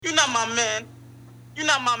You're not my man. You're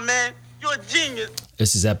not my man. You're a genius.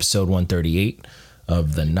 This is episode 138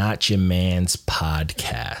 of the Not Your Man's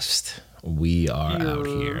podcast. We are out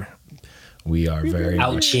here. We are very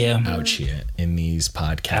out here in these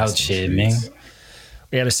podcasts. Out here, man.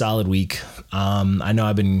 We had a solid week. I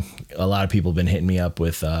know a lot of people have been hitting me up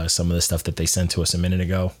with some of the stuff that they sent to us a minute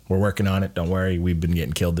ago. We're working on it. Don't worry. We've been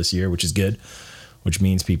getting killed this year, which is good, which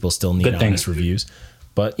means people still need honest reviews.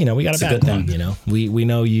 But, you know, we got a backlog, you know. We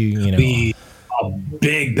know you know. A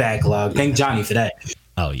big backlog. Thank Johnny for that.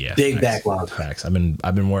 Oh, yeah. Big backlog. Facts. I've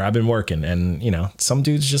been working, and, you know, some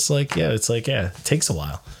dudes just like, it takes a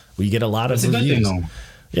while. We get a lot of reviews.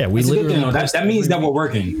 Yeah, we literally. That means that we're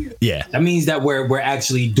working. Yeah, that means that we're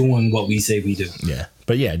actually doing what we say we do. Yeah,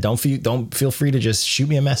 but yeah, don't feel free to just shoot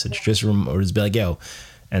me a message, or just be like, yo,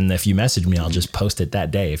 and if you message me, I'll just post it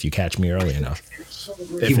that day if you catch me early enough.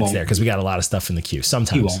 If it's there, because we got a lot of stuff in the queue.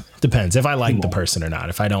 Sometimes depends if I like the person or not.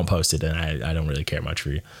 If I don't post it, then I don't really care much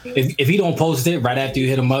for you. If he don't post it right after you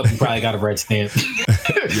hit him up, you probably got a red stamp.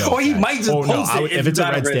 Or he might just post it. If it's a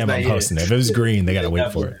red stamp, I'm posting it. If it was green, they got to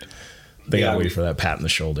wait for it. They gotta wait for that pat on the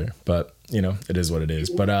shoulder, but you know, it is what it is.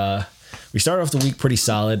 But we started off the week pretty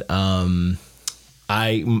solid. The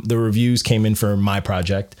reviews came in for my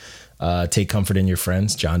project, Take Comfort in Your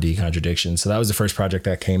Friends, John D. Contradiction. So that was the first project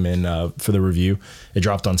that came in for the review. It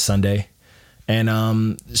dropped on Sunday,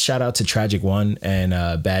 and shout out to Tragic One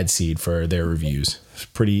and Bad Seed for their reviews.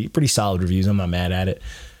 Pretty solid reviews. I'm not mad at it.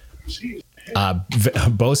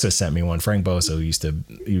 Bosa sent me one. Frank Bosa, who used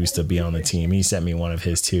to be on the team, he sent me one of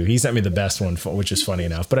his too. He sent me the best one, which is funny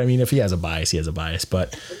enough. But I mean, if he has a bias, he has a bias.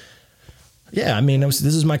 But yeah, I mean, this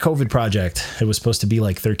is my COVID project. It was supposed to be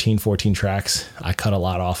like 13, 14 tracks. I cut a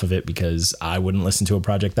lot off of it because I wouldn't listen to a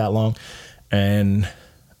project that long. And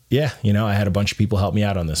yeah, you know, I had a bunch of people help me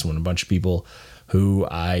out on this one. A bunch of people who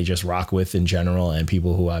I just rock with in general, and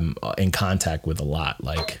people who I'm in contact with a lot.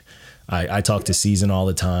 Like I talk to Season all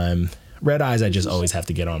the time. Red Eyes, I just always have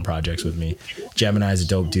to get on projects with me. Gemini's a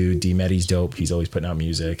dope dude. D-Medi's dope. He's always putting out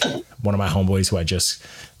music. One of my homeboys who I just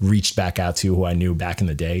reached back out to, who I knew back in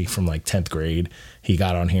the day from like 10th grade, he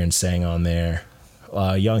got on here and sang on there.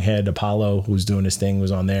 Younghead Apollo, who's doing his thing,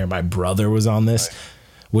 was on there. My brother was on this,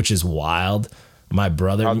 which is wild. My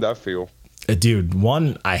brother. How'd that feel? Dude,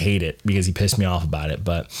 one, I hate it because he pissed me off about it.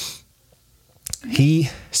 But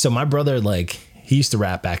my brother, like, he used to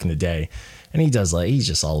rap back in the day. And he's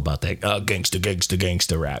just all about that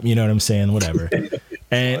gangsta rap. You know what I'm saying? Whatever.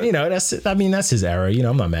 And, you know, that's his era. You know,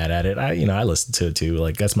 I'm not mad at it. I listen to it too.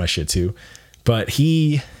 Like, that's my shit too. But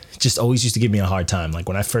he just always used to give me a hard time. Like,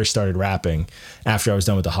 when I first started rapping, after I was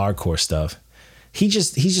done with the hardcore stuff, he's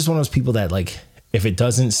just one of those people that, like, if it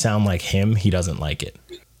doesn't sound like him, he doesn't like it.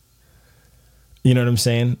 You know what I'm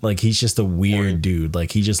saying? Like, he's just a weird dude.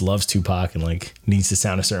 Like, he just loves Tupac and, like, needs to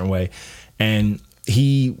sound a certain way. And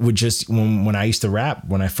he would just, when I used to rap,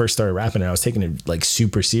 when I first started rapping, and I was taking it like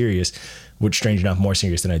super serious, which strange enough, more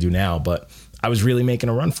serious than I do now, but I was really making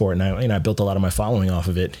a run for it. And I built a lot of my following off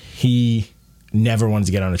of it. He never wanted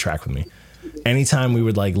to get on a track with me. Anytime we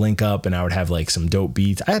would like link up and I would have like some dope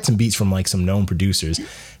beats, I had some beats from like some known producers,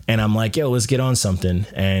 and I'm like, yo, let's get on something.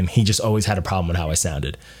 And he just always had a problem with how I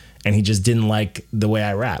sounded. And he just didn't like the way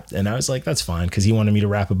I rapped. And I was like, that's fine. Cause he wanted me to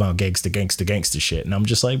rap about gangsta shit. And I'm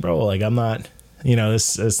just like, bro, like, I'm not, you know,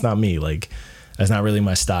 it's not me. Like, that's not really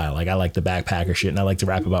my style. Like, I like the backpacker shit, and I like to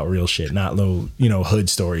rap about real shit, not little, you know, hood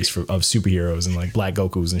stories of superheroes and like Black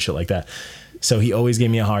Gokus and shit like that. So he always gave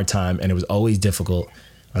me a hard time, and it was always difficult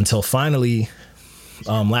until finally,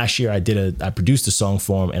 last year I produced a song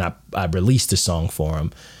for him, and I released a song for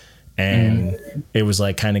him, and it was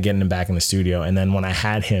like kind of getting him back in the studio. And then when I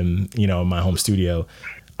had him, you know, in my home studio,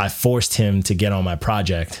 I forced him to get on my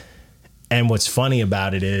project. And what's funny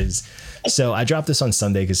about it is, so I dropped this on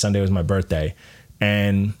Sunday because Sunday was my birthday,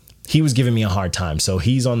 and he was giving me a hard time. So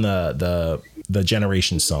he's on the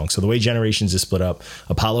Generations song. So the way Generations is split up,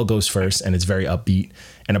 Apollo goes first, and it's very upbeat,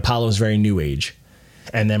 and Apollo's very new age.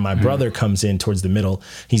 And then my brother comes in towards the middle.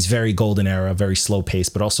 He's very golden era, very slow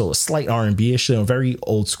paced, but also a slight R&B-ish, you know, very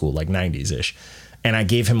old school, like 90s-ish. And I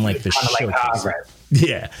gave him like the showcase. Like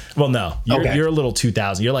yeah. Well, no, you're a little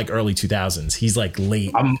 2000. You're like early 2000s. He's like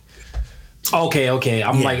late. Okay.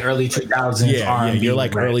 I'm like early 2000s. Yeah, you're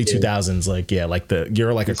like early 2000s. Like, yeah, like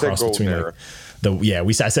you're like a cross between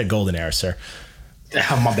like I said golden era, sir.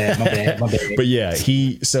 My bad. But yeah,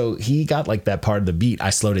 he got like that part of the beat. I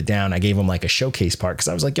slowed it down. I gave him like a showcase part because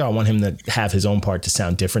I was like, yo, I want him to have his own part to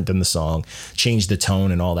sound different than the song, change the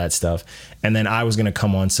tone and all that stuff. And then I was going to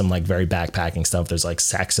come on some like very backpacking stuff. There's like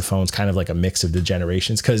saxophones, kind of like a mix of the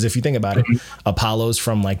generations. Because if you think about it, Apollo's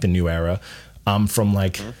from like the new era. I'm from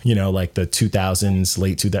like, you know, like the 2000s,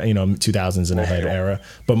 late 2000s, you know, 2000s and ahead era,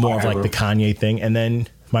 but more of like the Kanye thing. And then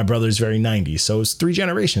my brother's very 90s. So it's 3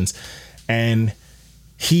 generations. And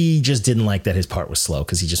he just didn't like that his part was slow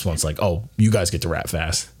because he just wants like, oh, you guys get to rap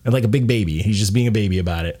fast. And like a big baby. He's just being a baby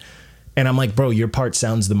about it. And I'm like, bro, your part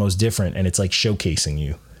sounds the most different. And it's like showcasing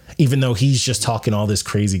you. Even though he's just talking all this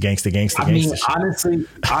crazy gangsta shit.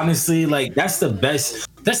 Honestly, like that's the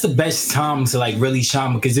best time to like really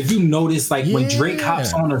shine, because if you notice, like when Drake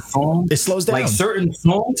hops on a song, it slows down. Like certain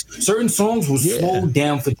songs will slow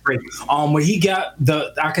down for Drake. When he got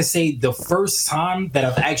I could say the first time that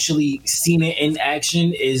I've actually seen it in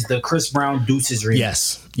action is the Chris Brown Deuces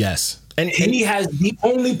remix. Yes. And he has the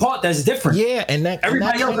only part that's different. Yeah, and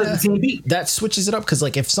everybody else has the same beat. That switches it up, because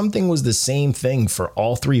like if something was the same thing for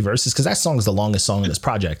all 3 verses, because that song is the longest song in this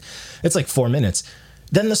project, it's like 4 minutes.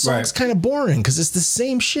 Then the song's kind of boring because it's the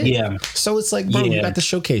same shit. Yeah. So it's like, bro, you got the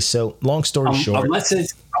showcase. So long story short, unless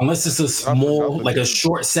it's a small, like a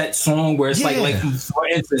short set song where it's like for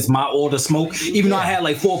instance, My Older Smoke. Even though I had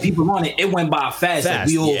like 4 people on it, it went by fast. Like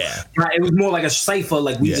we all, it was more like a cipher.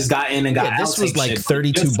 Like we just got in and got out. This was like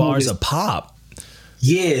 32 bars a pop.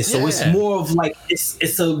 Yeah, so it's more of like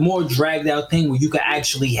it's a more dragged out thing where you can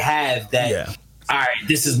actually have that. Yeah. All right,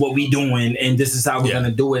 this is what we doing, and this is how we're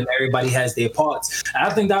gonna do it. And everybody has their parts. And I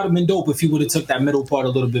think that would have been dope if he would have took that middle part a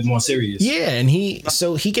little bit more serious. Yeah, and he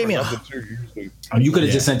gave me you could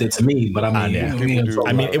have just sent it to me, but I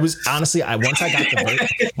mean, it was honestly, once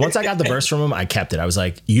I got the verse from him, I kept it. I was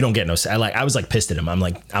like, you don't get no. I was like pissed at him. I'm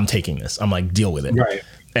like, I'm taking this. I'm like, deal with it. Right.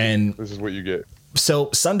 And this is what you get. So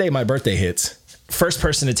Sunday, my birthday hits. First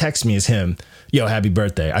person to text me is him. Yo, happy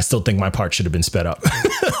birthday. I still think my part should have been sped up.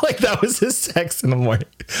 Like that was his text in the morning.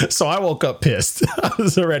 So I woke up pissed. I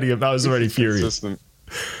was already furious.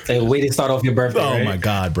 Hey, way to start off your birthday. Oh my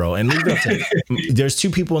God, bro. And there's 2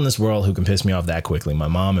 people in this world who can piss me off that quickly. My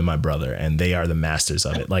mom and my brother, and they are the masters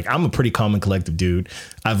of it. Like I'm a pretty calm and collective dude.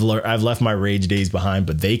 I've left my rage days behind,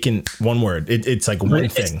 but they can, one word. It's like one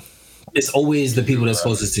thing. It's always the people that's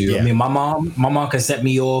closest to you. I mean, my mom can set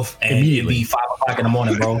me off and it'd be 5 o'clock in the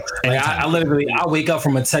morning, bro. Like I wake up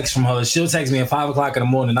from a text from her. She'll text me at 5 o'clock in the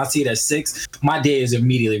morning. I see it at 6. My day is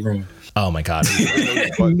immediately ruined. Oh my God.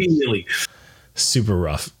 Immediately. Super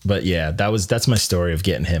rough. But yeah, that's my story of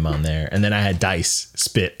getting him on there. And then I had Dice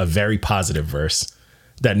spit a very positive verse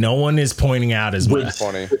that no one is pointing out as much.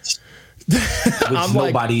 Funny. I'm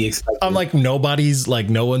like nobody's like,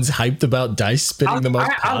 no one's hyped about Dice spitting the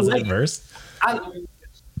most positive verse.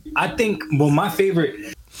 I think my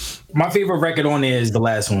favorite record on there is the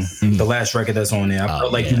last one. The last record that's on there. I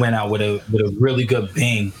felt like he went out with a really good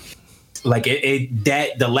bang. Like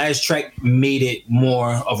the last track made it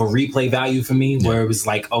more of a replay value for me, where it was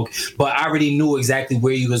like, okay, but I already knew exactly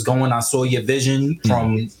where you was going. I saw your vision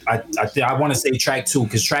from, I want to say track 2,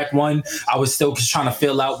 because track 1, I was still just trying to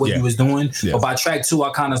fill out what you was doing. Yeah. But by track 2,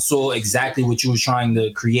 I kind of saw exactly what you was trying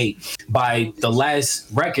to create. By the last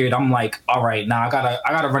record, I'm like, all right, now I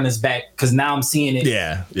gotta run this back, because now I'm seeing it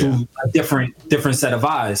through a different set of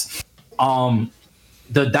eyes.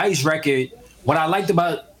 The Dice record, what I liked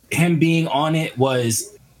about him being on it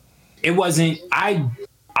was, it wasn't, I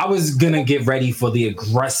was gonna get ready for the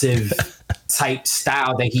aggressive type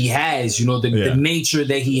style that he has, you know, the nature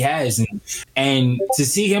that he has, and to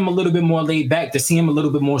see him a little bit more laid back, to see him a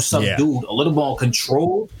little bit more subdued, a little more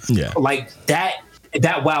controlled, like that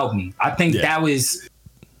wowed me. I think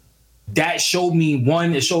that showed me,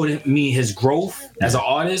 one, it showed me his growth as an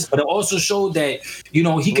artist, but it also showed that, you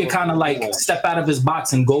know, he could kind of like step out of his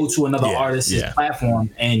box and go to another artist's platform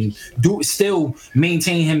and still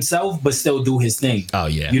maintain himself, but still do his thing. Oh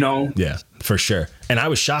yeah. You know? Yeah, for sure. And I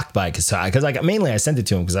was shocked by it because I sent it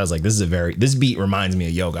to him because I was like, this beat reminds me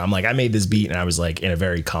of yoga. I'm like, I made this beat and I was like in a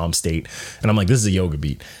very calm state. And I'm like, this is a yoga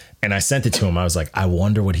beat. And I sent it to him. I was like, I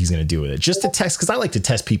wonder what he's going to do with it. Just to test, because I like to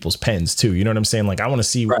test people's pens too. You know what I'm saying? Like, I want to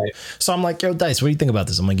see. Right. So I'm like, yo, Dice, what do you think about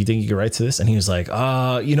this? I'm like, you think you could write to this? And he was like,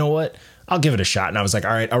 you know what? I'll give it a shot. And I was like,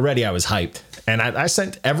 all right, already I was hyped. And I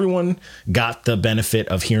sent, everyone got the benefit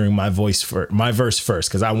of hearing my verse first,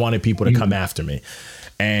 because I wanted people to come after me.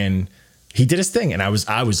 And he did his thing. And I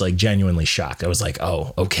was like genuinely shocked. I was like,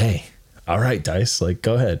 oh, okay. All right, Dice, like,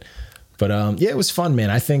 go ahead. But yeah, it was fun,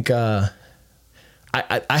 man. I think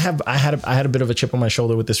I had a bit of a chip on my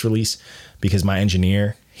shoulder with this release because my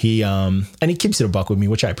engineer, he keeps it a buck with me,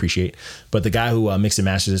 which I appreciate. But the guy who mixed and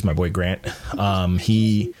masters this, my boy Grant,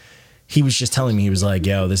 he was just telling me, he was like,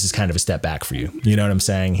 yo, this is kind of a step back for you. You know what I'm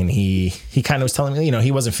saying? And he kind of was telling me, you know,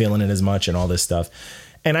 he wasn't feeling it as much and all this stuff.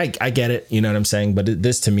 And I get it, you know what I'm saying? But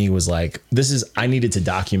this to me was like, I needed to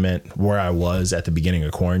document where I was at the beginning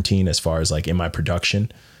of quarantine as far as like in my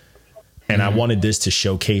production. And I wanted this to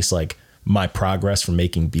showcase like my progress from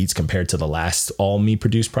making beats compared to the last all me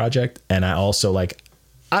produced project. And I also like,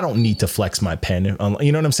 I don't need to flex my pen, you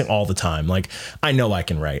know what I'm saying, all the time. Like, I know I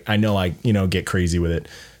can write. I know I, get crazy with it.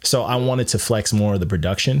 So I wanted to flex more of the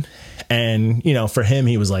production. And, for him,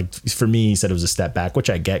 he was like, for me, he said it was a step back, which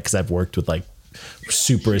I get because I've worked with like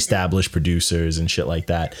super established producers and shit like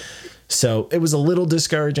that. So it was a little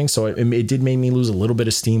discouraging. So it did make me lose a little bit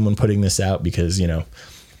of steam when putting this out because,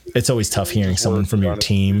 it's always tough hearing someone from your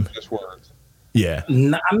team. Yeah.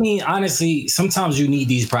 I mean, honestly, sometimes you need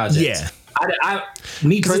these projects. Yeah. I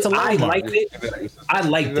liked it. I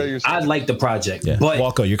liked it. I liked the project. Yeah. But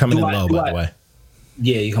Walko, you're coming in low, by the way.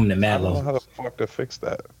 Yeah, you're coming in mad low. I don't know how the fuck to fix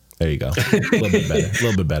that. There you go. A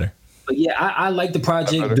little bit better. But yeah, I like the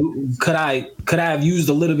project. Could I have used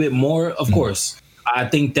a little bit more? Of course. I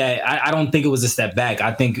think that I don't think it was a step back.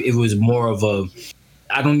 I think it was more of a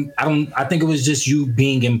I think it was just you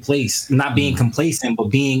being in place, not being complacent, but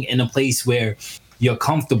being in a place where you're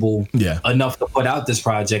comfortable enough to put out this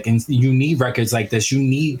project. And you need records like this. You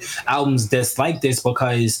need albums that's like this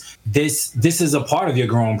because this is a part of your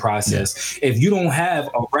growing process. Yeah. If you don't have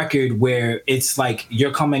a record where it's like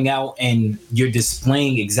you're coming out and you're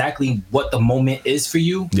displaying exactly what the moment is for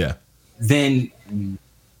you, then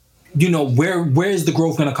where is the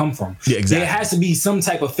growth going to come from? Yeah, exactly. There has to be some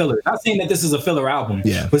type of filler. Not saying that this is a filler album,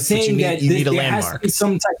 but saying that there has to be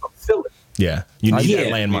some type of filler. Yeah, you need that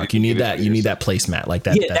landmark. You need that placemat, like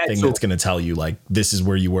that thing that's going to tell you like this is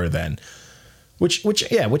where you were then. Which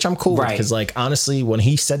I'm cool with because like honestly, when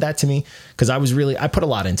he said that to me, because I put a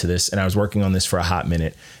lot into this and I was working on this for a hot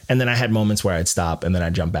minute, and then I had moments where I'd stop and then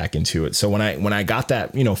I'd jump back into it. So when I got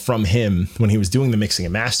that from him when he was doing the mixing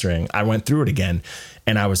and mastering, I went through it again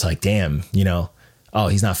and I was like, damn, oh,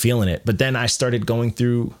 he's not feeling it. But then I started going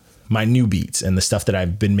through my new beats and the stuff that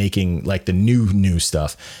I've been making, like the new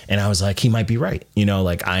stuff. And I was like, he might be right.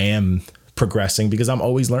 Like I am progressing because I'm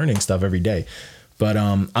always learning stuff every day. But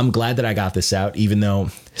I'm glad that I got this out, even though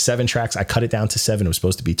 7 tracks, I cut it down to 7. It was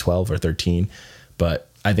supposed to be 12 or 13. But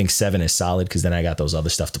I think 7 is solid because then I got those other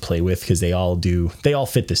stuff to play with because they all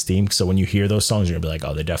fit this theme. So when you hear those songs, you're going to be like,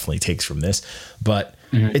 oh, they definitely takes from this. But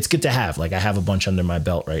it's good to have. Like I have a bunch under my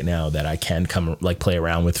belt right now that I can come like play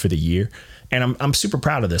around with for the year. And I'm super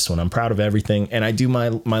proud of this one. I'm proud of everything. And I do my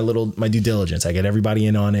due diligence. I get everybody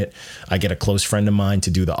in on it. I get a close friend of mine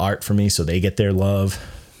to do the art for me so they get their love.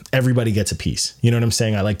 Everybody gets a piece. You know what I'm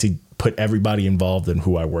saying? I like to put everybody involved in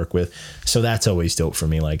who I work with. So that's always dope for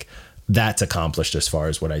me. Like that's accomplished as far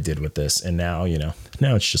as what I did with this. And now,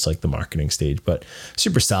 now it's just like the marketing stage, but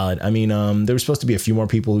super solid. I mean, there was supposed to be a few more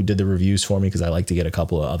people who did the reviews for me because I like to get a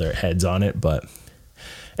couple of other heads on it, but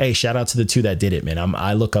hey, shout out to the 2 that did it, man.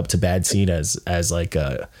 I look up to Bad Seed as like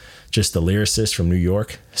just the lyricist from New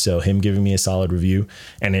York. So him giving me a solid review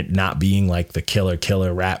and it not being like the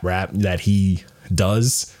killer rap that he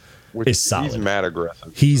does is solid. He's mad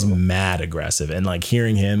aggressive. He's mad aggressive. And like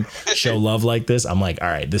hearing him show love like this, I'm like, all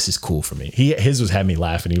right, this is cool for me. His was had me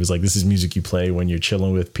laughing. He was like, this is music you play when you're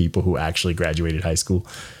chilling with people who actually graduated high school.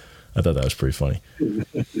 I thought that was pretty funny.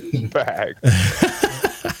 Bag.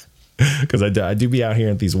 Because I do be out here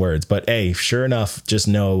at these words. But hey, sure enough, just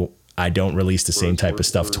know I don't release the same type of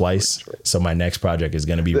stuff twice. So my next project is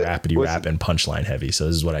going to be rapidy rap and punchline heavy. So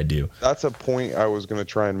this is what I do. That's a point I was going to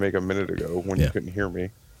try and make a minute ago when you couldn't hear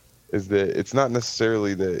me. Is that it's not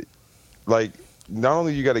necessarily that, like, not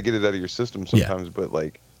only you got to get it out of your system sometimes, but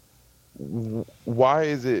like, why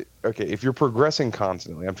is it okay if you're progressing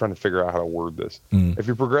constantly? I'm trying to figure out how to word this. If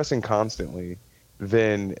you're progressing constantly,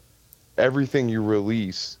 then everything you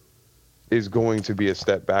release is going to be a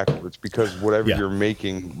step backwards because whatever you're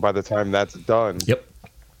making by the time that's done, you're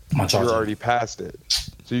already past it.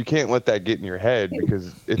 So you can't let that get in your head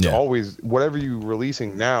because it's always whatever you're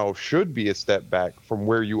releasing now should be a step back from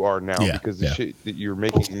where you are now because the shit that you're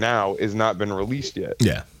making now has not been released yet.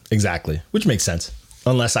 Yeah, exactly. Which makes sense.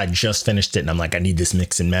 Unless I just finished it and I'm like, I need this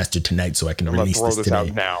mix and master tonight so I can release this today.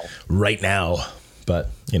 Out now. Right now. But,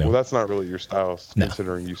 well, that's not really your style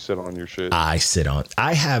considering you sit on your shit.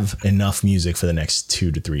 I have enough music for the next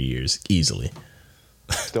 2 to 3 years easily.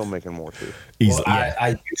 Still making more too. Easily.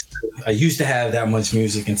 Well, I used to have that much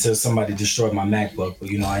music until somebody destroyed my MacBook, but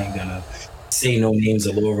I ain't gonna say no names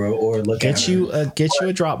of Laura or look at her. Get you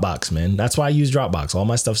a Dropbox, man. That's why I use Dropbox. All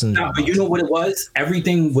my stuff's in Dropbox. But you know what it was?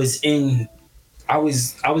 Everything was in. I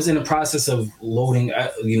was in the process of loading,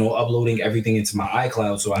 uploading everything into my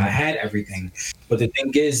iCloud, so I had everything. But the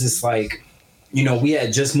thing is, it's like, we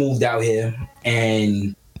had just moved out here,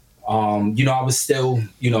 and I was still,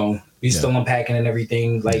 we still unpacking and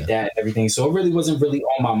everything like that, everything. So it really wasn't really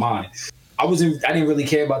on my mind. I didn't really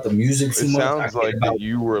care about the music too It much. sounds like that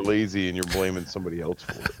you were lazy and you're blaming somebody else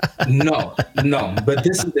for it. No. But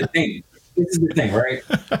this is the thing. Right?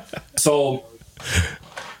 So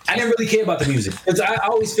I didn't really care about the music because I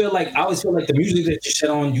always feel like the music that you shit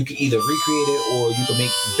on, you can either recreate it or you can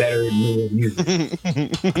make better new music.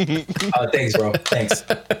 Thanks, bro. Thanks.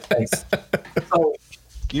 So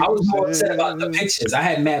I was more upset about the pictures. I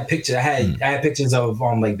had mad pictures. I had pictures of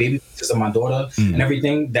like baby pictures of my daughter and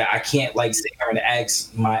everything that I can't like sit here and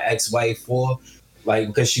ask my ex-wife for, like,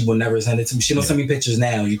 because she will never send it to me. She don't send me pictures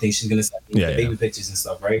now. You think she's gonna send me baby pictures and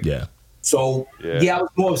stuff, right? Yeah. So I was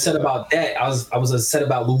more upset about that. I was upset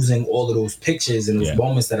about losing all of those pictures and those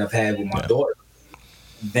moments that I've had with my daughter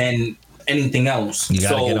than anything else. You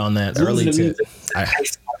gotta get on that early too.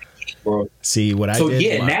 Bro. See what I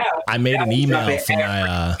did? Now I made an email for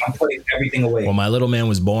my. I'm putting everything away. When my little man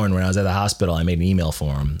was born, when I was at the hospital, I made an email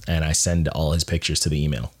for him, and I send all his pictures to the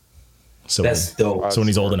email. So that's dope. So when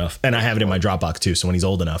he's old enough, and I have it in my Dropbox too. So when he's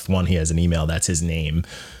old enough, one, he has an email that's his name,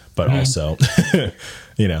 but also,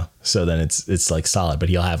 so then it's like solid. But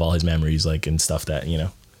he'll have all his memories, like, and stuff that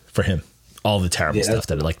for him. All the terrible stuff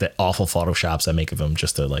that, like, the awful photoshops I make of him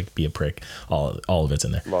just to like be a prick. All of it's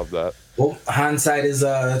in there. Love that. Well, hindsight is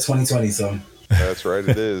 2020, so that's right.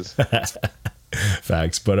 It is.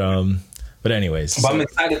 Facts, but anyways. But I'm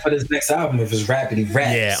excited for this next album. If it's Rapidy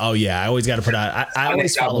Raps. Yeah. Oh yeah. I always got to put out. I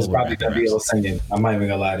always follow. Probably gonna be able to sing it. I'm not even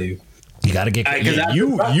gonna lie to you. You got to get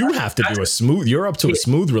you have to do a smooth. You're up to a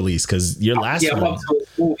smooth release because your last one. I'm up to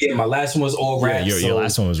a smooth. Yeah, my last one was all raps. Yeah, your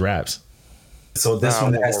last one was raps. So this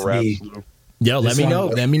one has to be. Yo, let me know.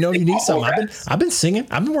 Let me know if you need something. I've been singing.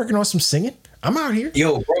 I've been working on some singing. I'm out here.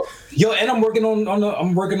 Yo, bro. And I'm working on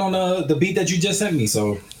the beat that you just sent me.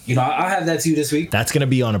 So I'll have that to you this week. That's gonna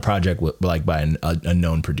be on a project by a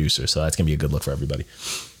known producer. So that's gonna be a good look for everybody.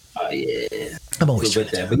 Yeah. I'm always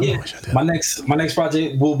with that. But yeah, my next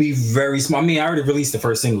project will be very small. I mean, I already released the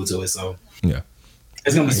first single to it, so yeah,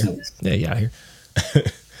 it's gonna be smooth. Yeah, out here.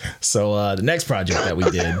 So the next project that we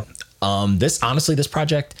did, this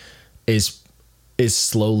project is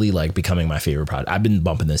slowly like becoming my favorite project. I've been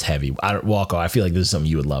bumping this heavy. Walko, I feel like this is something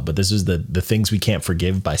you would love, but this is the Things We Can't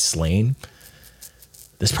Forgive by Slain.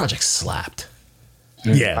 This project slapped.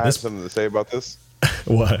 Yeah. I have something to say about this.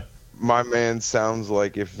 What? My man sounds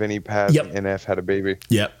like if Vinny Paz and NF had a baby.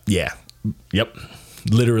 Yep. Yeah. Yep.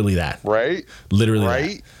 Literally that. Right? Literally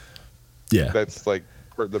right? That. Yeah. That's like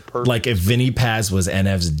the perfect. Like if Vinny Paz was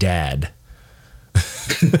NF's dad.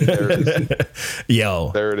 There it is.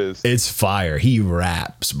 Yo, there it is. It's fire. He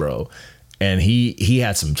raps, bro, and he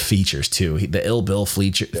had some features too. The Ill Bill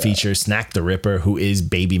feature, Snack the Ripper, who is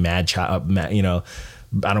Baby Mad Child.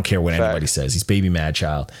 I don't care what anybody says. He's Baby Mad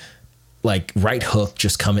Child. Like Right Hook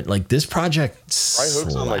just coming. Like this project. Right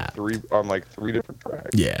Hook's on like three different tracks.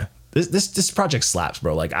 Yeah. This project slaps,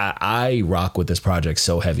 bro. Like I rock with this project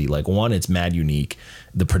so heavy. Like one, it's mad unique.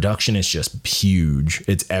 The production is just huge.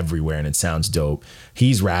 It's everywhere and it sounds dope.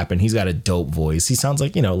 He's rapping. He's got a dope voice. He sounds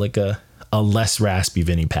like, like a less raspy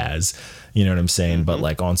Vinny Paz. You know what I'm saying? Mm-hmm. But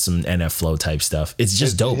like on some NF flow type stuff. It's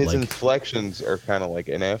just dope. His like inflections are kind of like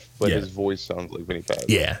NF, but his voice sounds like Vinny Paz.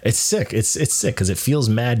 Yeah, it's sick. It's sick because it feels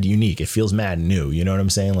mad unique. It feels mad new. You know what I'm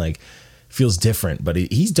saying? Like feels different, but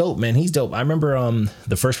he's dope, man. He's dope. I remember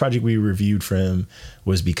the first project we reviewed for him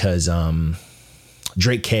was because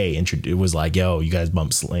Drake K it was like, yo, you guys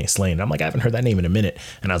bump Slain. I'm like, I haven't heard that name in a minute.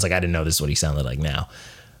 And I was like, I didn't know this is what he sounded like now.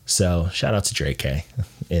 So shout out to Drake K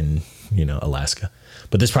in, Alaska.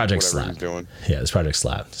 But this project slapped. Yeah, this project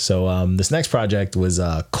slapped. So this next project was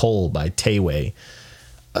Cole by Tayway.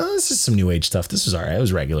 This is some new age stuff. This was all right. It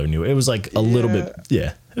was regular new. It was like a little bit.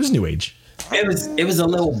 Yeah, it was new age. It was a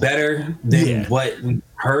little better than what we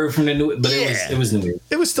heard from the new, but it was new age.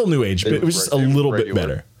 It was still new age, but it was just a little bit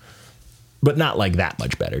better. But not like that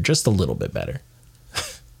much better, just a little bit better.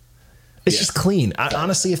 It's just clean.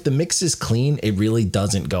 Honestly, if the mix is clean, it really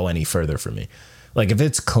doesn't go any further for me. Like if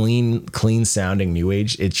it's clean sounding new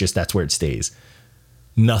age, it's just that's where it stays.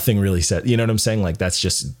 Nothing really said. You know what I'm saying? Like that's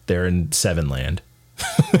just they're in Seven Land.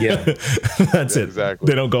 Yeah, that's it. Exactly.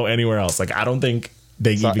 They don't go anywhere else. Like I don't think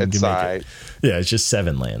they even can make it. Yeah, it's just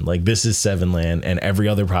Seven Land. Like this is Seven Land, and every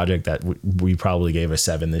other project that we probably gave a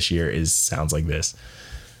 7 this year sounds like this.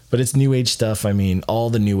 But it's new age stuff. I mean, all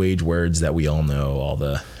the new age words that we all know, all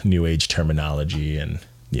the new age terminology, and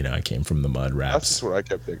I came from the mud raps. That's just what I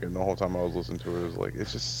kept thinking the whole time I was listening to it. It was like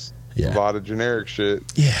it's just a lot of generic shit.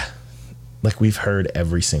 Yeah, like we've heard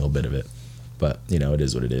every single bit of it, but it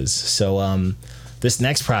is what it is. So this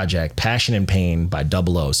next project, Passion and Pain by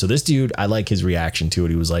Double O. So this dude, I like his reaction to it.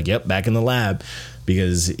 He was like, "Yep, back in the lab,"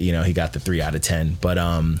 because he got the 3 out of 10. But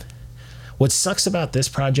What sucks about this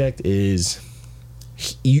project is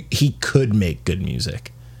he could make good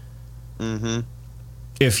music. Mm-hmm.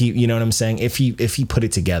 If he, you know what I'm saying? If he put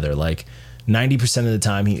it together, like 90% of the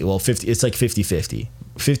time, it's like 50-50.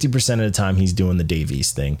 50% of the time he's doing the Dave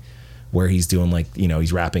East thing, where he's doing like, you know,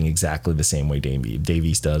 he's rapping exactly the same way Dave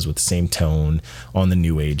East does, with the same tone on the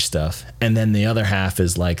new age stuff. And then the other half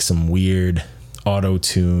is like some weird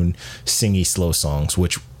auto-tune, singy slow songs,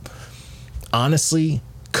 which honestly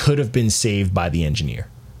could have been saved by the engineer.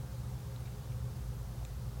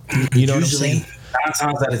 You know what I'm saying? 9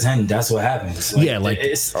 times out of 10, that's what happens. Like, yeah, like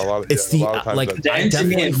it's a lot of the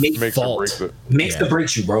engineer makes the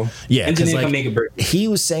breaks you, bro. Yeah, engineer like, can make it break. He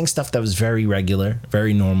was saying stuff that was very regular,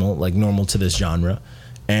 very normal, like normal to this genre,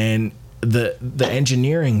 and the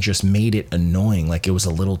engineering just made it annoying. Like it was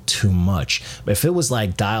a little too much. If it was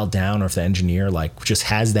like dialed down, or if the engineer like just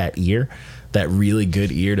has that ear, that really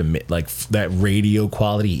good ear to like that radio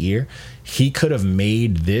quality ear, he could have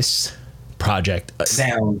made this project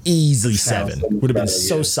easily 7. Would have been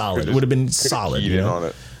so solid. Would have been solid, you know? On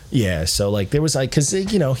it. Yeah, so like there was like, because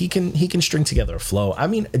you know he can string together a flow. I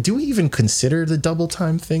mean, do we even consider the double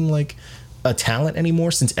time thing like a talent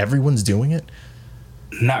anymore, since everyone's doing it?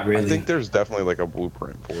 Not really. I think there's definitely like a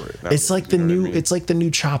blueprint for it. It's like the new, it's like the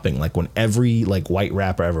new chopping. Like when every like white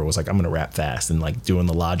rapper ever was like, I'm gonna rap fast, and like doing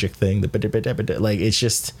the Logic thing, like it's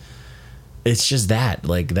just that,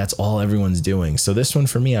 like that's all everyone's doing. So this one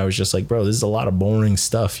for me, I was just like, bro, this is a lot of boring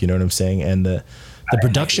stuff, you know what I'm saying? And the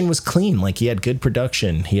production was clean. Like he had good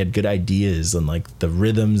production, he had good ideas, and like the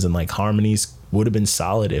rhythms and like harmonies would have been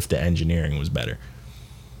solid if the engineering was better.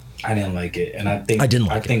 I didn't like it, and I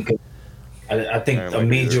think a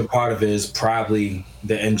major part of it is probably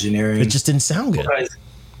the engineering. It just didn't sound good. Because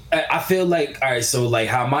I feel like, all right, so like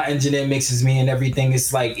how my engineer mixes me and everything,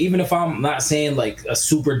 it's like, even if I'm not saying like a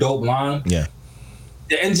super dope line, yeah,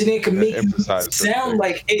 the engineer can make it sound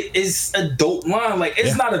like it is a dope line. Like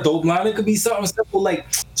it's not a dope line. It could be something simple like,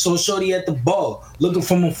 so shorty at the ball, looking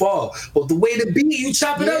from afar. But the way the beat, you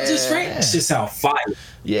chop it up just right, it just sound fire.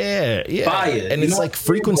 Yeah. Fire. And it's like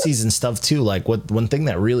frequencies and stuff too. Like one thing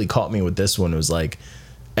that really caught me with this one was like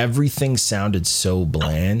everything sounded so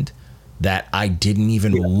bland that I didn't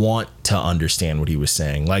even want to understand what he was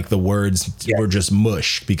saying. Like the words were just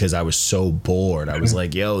mush because I was so bored. I was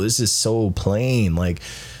like, yo, this is so plain. Like,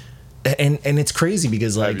 and it's crazy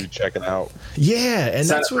because like you checking out. Yeah. And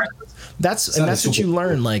that's what you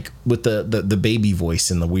learn, like with the baby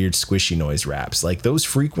voice and the weird squishy noise raps. Like those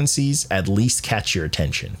frequencies at least catch your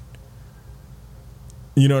attention.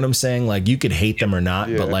 You know what I'm saying? Like you could hate them or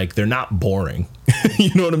not, but like they're not boring.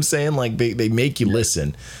 You know what I'm saying? Like they make you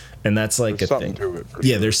listen. And that's like there's a thing.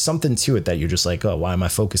 There's something to it that you're just like, oh, why am I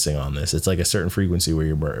focusing on this? It's like a certain frequency where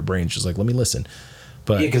your brain's just like, let me listen.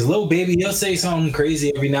 But yeah, because Lil Baby, he'll say something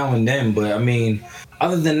crazy every now and then. But I mean,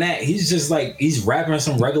 other than that, he's just like, he's rapping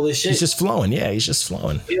some regular shit. He's just flowing. Yeah, he's just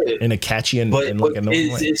flowing in a catchy and like annoying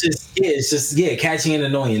way. It's just catchy and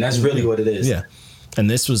annoying. That's really what it is. Yeah. And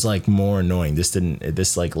this was like more annoying.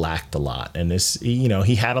 This like lacked a lot. And this, you know,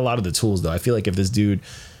 he had a lot of the tools though. I feel like if this dude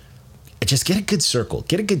just get a good circle,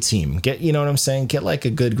 get a good team, you know what I'm saying? Get like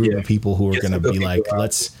a good group of people who are going to be like,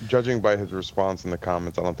 let's. Judging by his response in the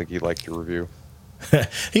comments, I don't think he liked your review.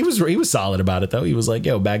 he was solid about it though. He was like,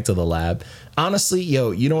 yo, back to the lab. Honestly,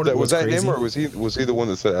 yo, you know what? Was that crazy? him or was he the one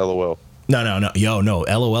that said LOL? No. Yo, no.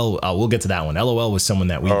 LOL. We'll get to that one. LOL was someone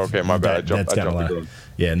that we. Oh, okay, my bad. That's kind of like.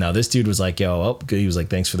 Yeah, no. This dude was like, yo, he was like,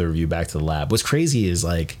 thanks for the review. Back to the lab. What's crazy is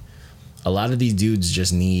like, a lot of these dudes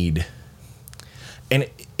just need. And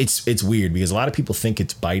it's weird because a lot of people think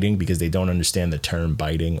it's biting because they don't understand the term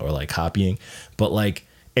biting or like copying. But like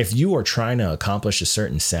if you are trying to accomplish a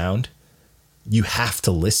certain sound, you have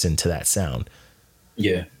to listen to that sound.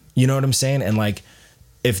 Yeah. You know what I'm saying? And like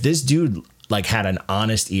if this dude like had an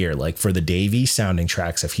honest ear, like for the Dave East sounding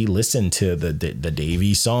tracks, if he listened to the Dave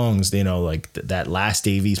East songs, you know, like that last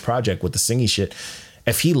Dave East project with the singy shit,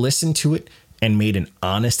 if he listened to it and made an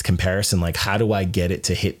honest comparison, like how do I get it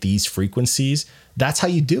to hit these frequencies? That's how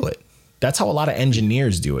you do it. That's how a lot of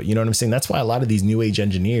engineers do it. You know what I'm saying? That's why a lot of these new age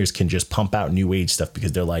engineers can just pump out new age stuff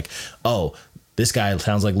because they're like, oh, this guy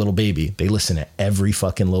sounds like Lil Baby. They listen to every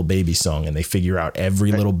fucking Lil Baby song and they figure out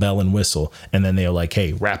every little bell and whistle. And then they're like,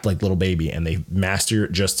 hey, rap like Lil Baby. And they master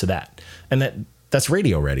it just to that. And that's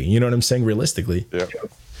radio ready. You know what I'm saying? Realistically. Yeah.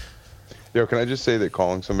 Yo, can I just say that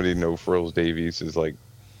calling somebody No Frills Dave East is like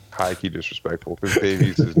high-key disrespectful because Dave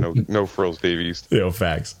East is no frills Dave East. Yo,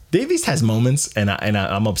 facts. Dave East has moments, and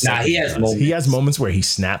I'm upset. Nah, he has moments. He has moments where he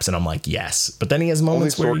snaps, and I'm like, yes. But then he has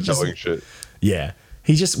moments where he just shit. Yeah,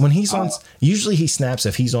 he just when he's on. Usually he snaps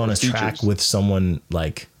if he's on a track with someone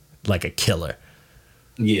like a killer.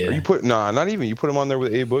 Yeah. Or you put not even. You put him on there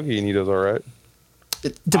with A Boogie and he does all right.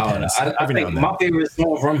 It depends. I think my favorite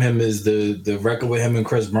song from him is the record with him and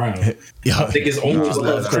Chris Brown. Yeah, I think it's almost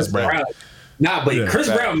love Chris Brown. Nah, but Chris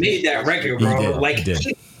Brown made that record, bro.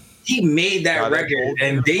 He made that record,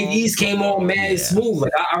 and Dave East came on mad smooth.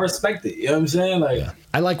 Like I respect it. You know what I'm saying? Like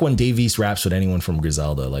I like when Dave East raps with anyone from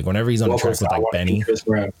Griselda. Like whenever he's on the track with like Benny. Chris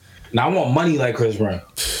Brown. Now I want money like Chris Brown.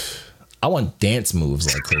 I want dance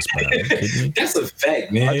moves like Chris Brown. That's a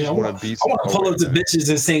fact, man. I want to pull up to bitches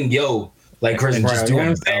and sing "Yo" like Chris and Brown. Just doing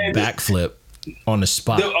a backflip on the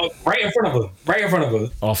spot, right in front of her,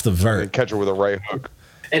 off the vert, and catch her with a right hook.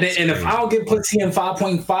 And if I don't get pussy in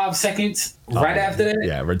 5.5 seconds, right after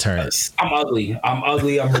that, return it. I'm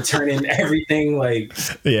ugly. I'm returning everything. Like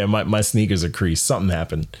my sneakers are creased. Something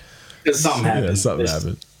happened. Something happened. Yeah, something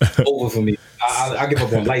happened. Over for me. I give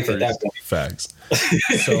up on life at that point. Facts.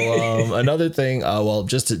 So another thing,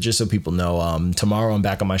 just so people know, tomorrow I'm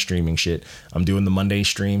back on my streaming shit. I'm doing the Monday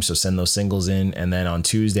stream, so send those singles in, and then on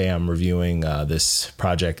Tuesday I'm reviewing this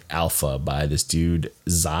Project Alpha by this dude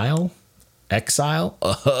Exile.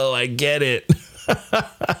 Oh, I get it.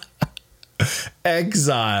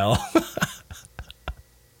 Exile.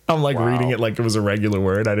 I'm like reading it like it was a regular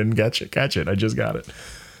word. I didn't catch it. I just got it.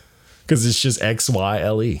 Because it's just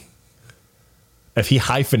XYLE. If he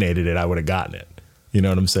hyphenated it, I would have gotten it. You know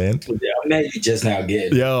what I'm saying? Yeah, I'm mad you just now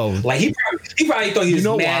get it. Yo. Like he probably thought he was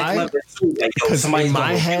mad clever too. Like, yo, somebody's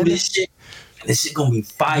gonna head this shit. This shit gonna be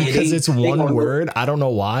fire. Because it's one word. I don't know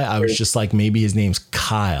why. I was just like, maybe his name's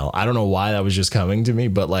Kyle. I don't know why that was just coming to me,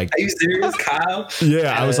 but like, are you serious, Kyle?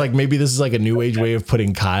 Yeah, I was like, maybe this is like a new age way of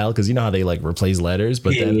putting Kyle, because you know how they like replace letters.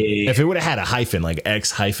 But then if it would have had a hyphen, like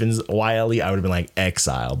X hyphens YLE, I would have been like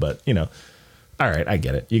Exile. But you know, all right, I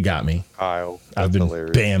get it. You got me. Kyle, I've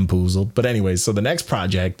been bamboozled. But anyways, so the next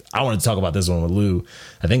project, I want to talk about this one with Lou.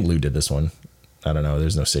 I think Lou did this one. I don't know.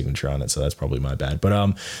 There's no signature on it, so that's probably my bad.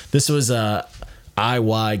 But this was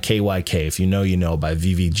IYKYK. If you know, you know, by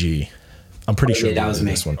VVG. I'm pretty sure that was me.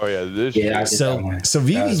 This one. Oh yeah, so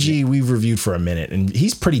VVG we've reviewed for a minute, and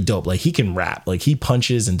he's pretty dope. Like he can rap, like he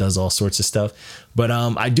punches and does all sorts of stuff. But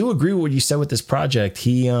I do agree with what you said with this project.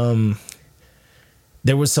 He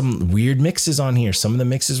there was some weird mixes on here. Some of the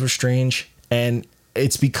mixes were strange, and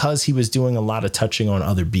it's because he was doing a lot of touching on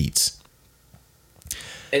other beats.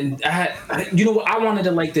 And you know what? I wanted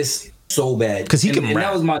to like this so bad because he can rap. And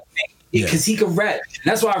that was my thing. Because he could rap. And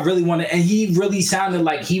that's why I really wanted. And he really sounded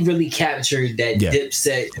like he really captured that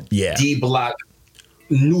Dipset, D-Block,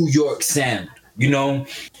 New York sound. You know,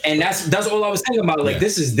 and that's all I was thinking about. Like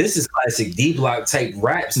this is classic D-Block type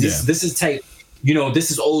raps. This is type. You know,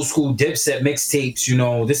 this is old school Dipset mixtapes. You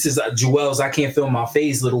know, this is Joel's "I Can't Feel My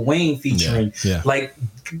Face," Lil Wayne featuring. Like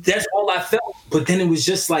that's all I felt. But then it was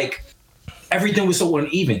just like everything was so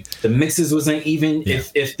uneven. The mixes was uneven. Yeah.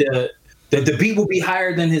 If the beat will be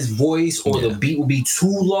higher than his voice, or the beat will be too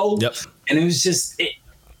low. Yep. And it was just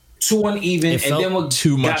too uneven. It felt and then what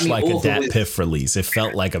too much like a Dat Piff release. It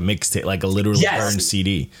felt like a mixtape, like a literally burned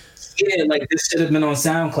CD. Yeah, like this should have been on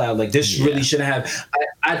SoundCloud. Like this really should have.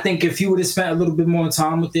 I think if he would have spent a little bit more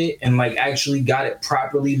time with it and like actually got it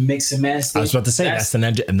properly mixed and mastered. I was about to say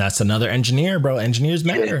that's another engineer, bro. Engineers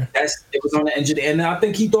matter. It was on the engineer, and I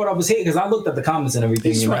think he thought I was hating because I looked at the comments and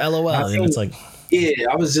everything. It's for LOL, and it's like,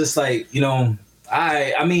 I was just like, you know,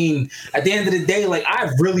 I mean, at the end of the day, like I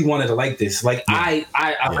really wanted to like this. Like I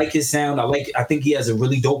like his sound. I think he has a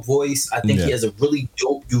really dope voice. I think he has a really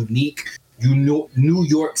dope, unique. New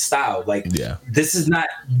York style. Like this is not,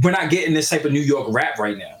 we're not getting this type of New York rap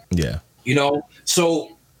right now. Yeah. You know?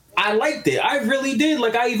 So I liked it. I really did.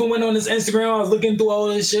 Like I even went on his Instagram. I was looking through all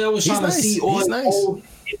this shit. I was trying to see all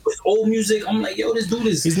his old music. I'm like, yo, this dude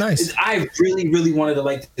is he's nice. I really, really wanted to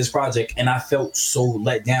like this project, and I felt so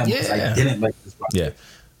let down because I didn't like this project.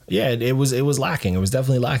 Yeah. It was lacking. It was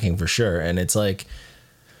definitely lacking for sure. And it's like,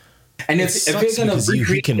 and if you're gonna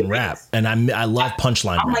he can rap, and I love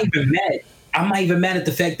punchline. I'm not even mad. I'm not even mad at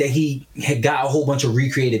the fact that he had got a whole bunch of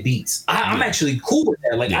recreated beats. I'm actually cool with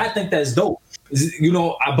that. Like I think that's dope. You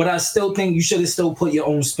know, but I still think you should have still put your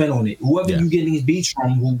own spin on it. Whoever you get these beats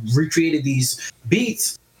from, who recreated these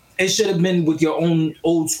beats, it should have been with your own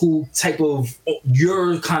old school type of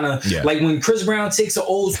your kind of like when Chris Brown takes an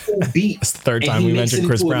old school beat. It's the third time we mentioned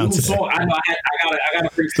Chris Brown today. Song. I know I gotta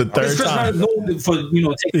it's the third Chris time. Brown is known for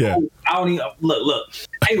taking old, I don't even look.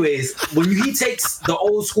 Anyways, when he takes the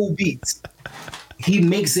old school beats, he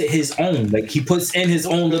makes it his own. Like he puts in his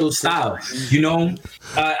own little style. You know,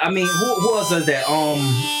 I mean, who else does that?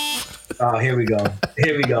 Oh, here we go.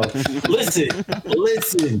 Listen.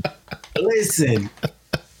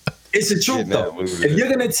 It's the truth though. If you're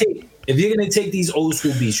gonna take these old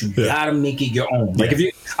school beats, you gotta make it your own. Like if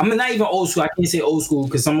you, I mean, not even old school. I can't say old school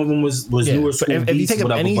because some of them was newer school if beats. You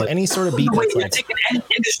take any sort of beat, that's you're like, taking any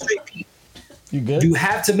industry beat. You good? You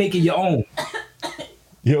have to make it your own.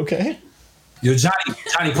 You okay? Yo,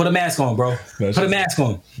 Johnny, put a mask on, bro. Put a mask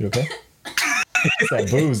on. You okay? It's that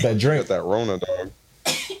booze, that drink, that Rona, dog.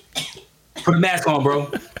 Put a mask on, bro.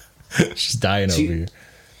 She's dying over here.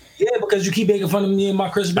 Yeah, because you keep making fun of me and my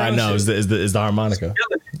Chris Brown. I know. Is the harmonica?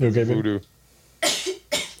 You okay, baby? Voodoo.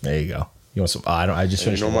 There you go. You want some? I just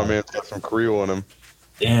finished. You know my man's got some Creole in him.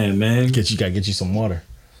 Damn, man. Gotta get you some water.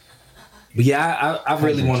 But yeah, I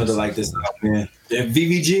really wanted to like this out, man.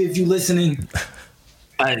 VVG, if you listening,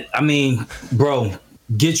 I mean, bro,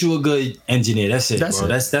 get you a good engineer. That's it, bro.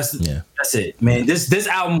 That's it, man. This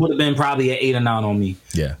album would have been probably an 8 or 9 on me.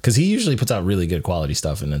 Yeah, because he usually puts out really good quality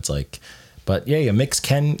stuff, and it's like, but yeah, a mix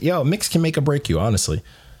can make or break you. Honestly,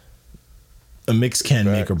 a mix can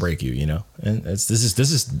make or break you. You know, and this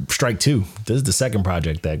is strike 2. This is the second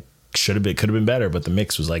project that could have been better, but the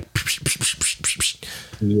mix was like.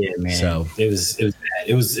 Yeah, man. So it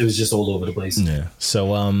was just all over the place. Yeah.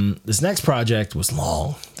 So this next project was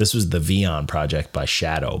long. This was the Vion project by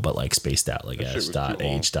Shadow, but like spaced out like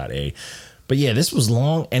S.H.A. But yeah, this was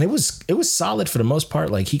long and it was solid for the most part.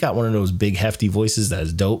 Like he got one of those big hefty voices that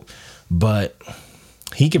is dope, but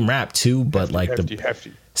he can rap too. But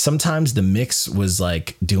hefty. Sometimes the mix was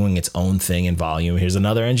like doing its own thing in volume. Here's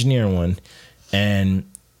another engineer one, and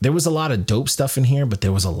there was a lot of dope stuff in here, but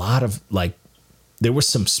there was a lot of like. There were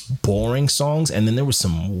some boring songs and then there was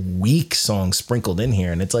some weak songs sprinkled in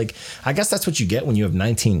here. And it's like, I guess that's what you get when you have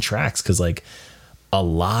 19 tracks. Cause like a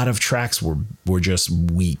lot of tracks were just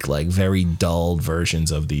weak, like very dulled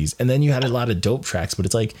versions of these. And then you had a lot of dope tracks, but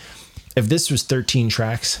it's like, if this was 13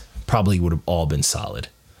 tracks, probably would have all been solid.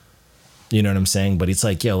 You know what I'm saying? But it's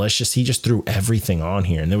like, yo, he just threw everything on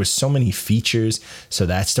here. And there was so many features. So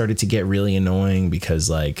that started to get really annoying because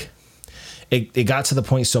like, It got to the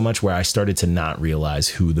point so much where I started to not realize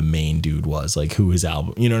who the main dude was, like who his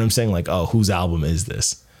album, you know what I'm saying? Like, oh, whose album is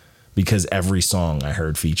this? Because every song I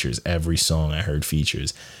heard features.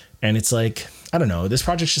 And it's like, I don't know, this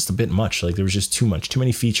project's just a bit much. Like there was just too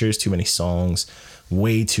many features, too many songs,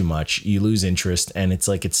 way too much. You lose interest. And it's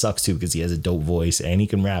like, it sucks too, because he has a dope voice and he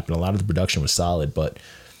can rap and a lot of the production was solid, but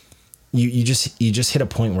you just hit a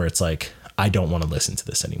point where it's like, I don't want to listen to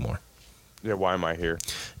this anymore. Yeah. Why am I here?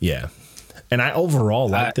 Yeah. And I overall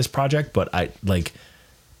like this project, but I like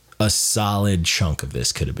a solid chunk of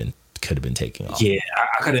this could have been taking off. Yeah,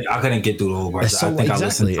 I couldn't get through the whole project.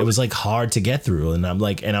 Exactly. It was like hard to get through, and I'm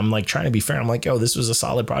like trying to be fair. I'm like, yo, this was a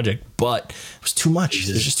solid project, but it was too much.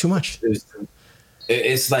 There's just too much.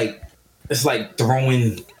 It's like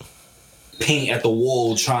throwing paint at the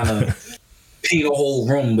wall, trying to paint a whole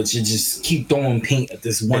room, but you just keep throwing paint at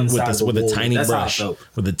this one side of the wall.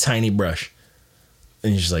 With a tiny brush.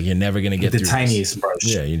 And you're just like, you're never going to get through the tiniest brush.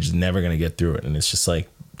 Yeah, you're just never going to get through it. And it's just like,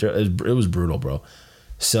 it was brutal, bro.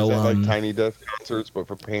 So, like Tiny Death concerts, but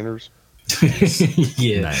for painters?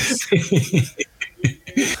 Yeah. Nice.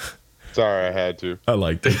 Sorry, I had to. I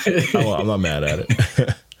liked it. I'm not mad at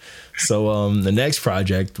it. So, the next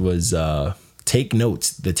project was Take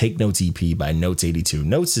Notes, the Take Notes EP by Notes 82.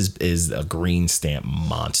 Notes is a green stamp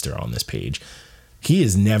monster on this page. He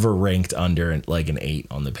is never ranked under like an 8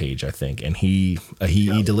 on the page, I think. And he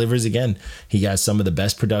delivers again. He got some of the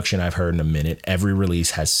best production I've heard in a minute. Every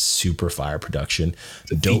release has super fire production,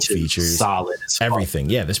 dope features, solid,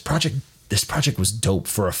 everything. Yeah, this project was dope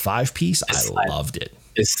for a 5-piece. I loved it.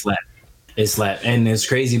 It slapped. And it's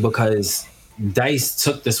crazy because Dice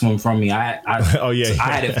took this one from me. I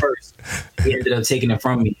had it first. He ended up taking it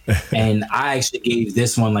from me, and I actually gave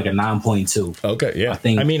this one like a 9.2. Okay, yeah.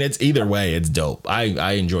 I mean, it's either way, it's dope. I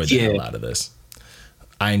enjoyed the hell out of this.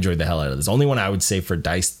 Only one I would say for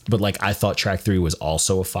Dice, but like I thought track 3 was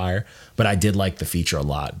also a fire, but I did like the feature a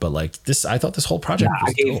lot. But like this, I thought this whole project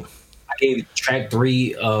was dope. I gave track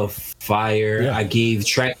 3 a fire. Yeah. I gave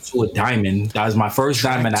track 2 a diamond. That was my first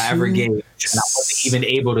diamond I ever gave, and I wasn't even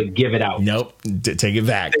able to give it out. Nope, take it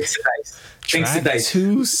back. Thanks to Dice.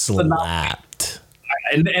 2 slapped.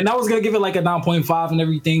 And I was gonna give it like a 9.5 and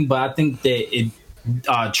everything, but I think that it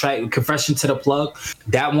track Confession to the Plug,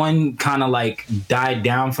 that one kind of like died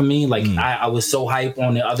down for me. Like I was so hype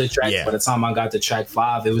on the other tracks. By the time I got to track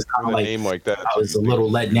 5, it was kind of like that. I was a little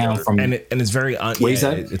let down from it. And it's very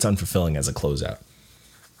it's unfulfilling as a closeout.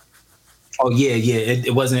 Oh yeah,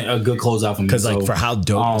 it wasn't a good closeout for me. Because like for how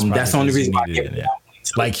dope that's the only reason why I gave it.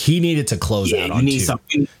 Like he needed to close out on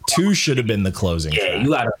 2. 2 should have been the closing. Yeah,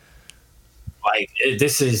 track. Like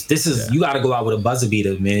this is you got to go out with a buzzer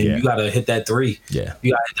beater, man. Yeah. You got to hit that 3. Yeah.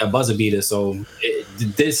 You got to hit that buzzer beater. So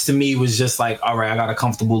this to me was just like, all right, I got a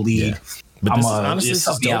comfortable lead. Yeah. But honestly, this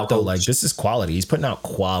is dope, though. Coach. Like, this is quality. He's putting out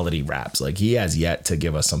quality raps. Like, he has yet to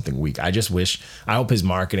give us something weak. I hope his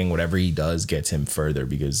marketing, whatever he does, gets him further,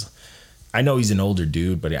 because I know he's an older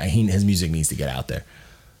dude, but his music needs to get out there,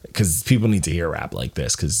 because people need to hear rap like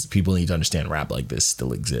this, because people need to understand rap like this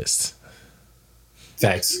still exists.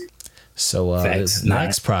 Facts. So this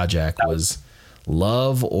next project was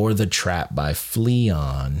Love or the Trap by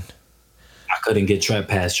Fleon. I couldn't get Trap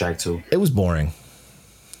past track 2. It was boring.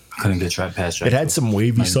 I couldn't get Trap past track 2. It had some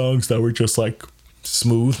wavy songs that were just like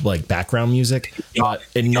smooth, like background music.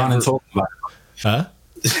 It never talking about it. Huh?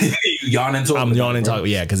 Yawning talking. I'm yawning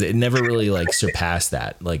talking. Yeah, because it never really like surpassed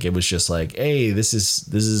that. Like, it was just like, hey, this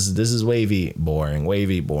is wavy, boring,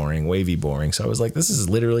 wavy, boring, wavy, boring. So I was like, this is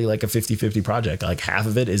literally like a 50-50 project. Like, half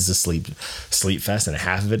of it is the sleep fest, and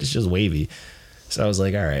half of it is just wavy. So I was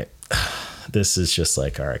like, all right, this is just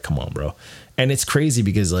like, all right, come on, bro. And it's crazy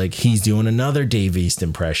because like he's doing another Dave East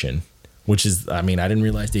impression, which is, I mean, I didn't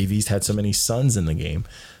realize Dave East had so many sons in the game,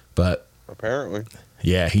 but apparently.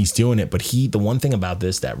 Yeah, he's doing it. But the one thing about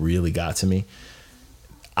this that really got to me,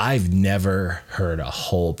 I've never heard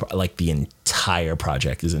like the entire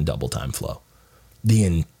project is in double time flow. The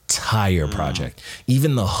entire project.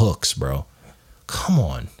 Even the hooks, bro. Come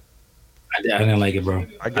on. I didn't like it, bro.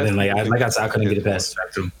 I didn't like it. Like I said, I couldn't get it past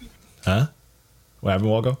track 2. Huh? What happened,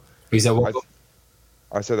 Walgo? He said, Walgo?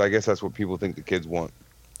 I said, I guess that's what people think the kids want.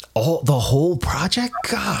 Oh, the whole project?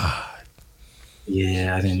 God.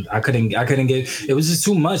 Yeah, I couldn't get it. Was just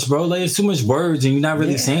too much, bro. Like, it's too much words, and you're not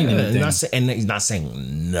really saying anything. And he's not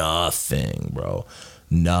saying nothing, bro.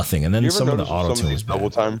 Nothing. And then some of the auto tune was double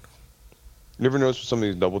time. You ever notice with some of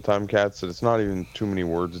these double time cats that it's not even too many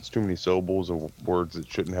words, it's too many syllables of words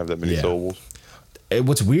that shouldn't have that many syllables?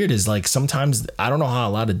 What's weird is like sometimes, I don't know how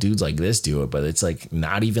a lot of dudes like this do it, but it's like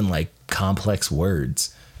not even like complex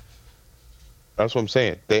words. That's what I'm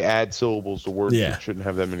saying. They add syllables to words that shouldn't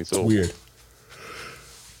have that many syllables. It's weird.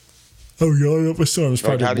 Oh, yawning up a storm. It's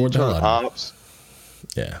probably how do you turn ops?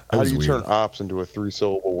 Yeah. How do you turn ops into a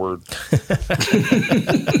 3-syllable word?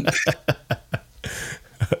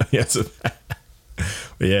 Yes.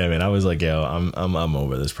 But yeah, man, I was like, yo, I'm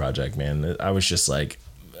over this project, man. I was just like,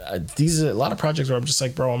 these are a lot of projects where I'm just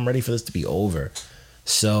like, bro, I'm ready for this to be over.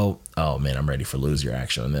 So, oh man, I'm ready for lose your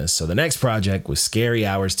action on this. So the next project was Scary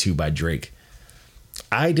Hours 2 by Drake.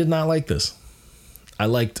 I did not like this. I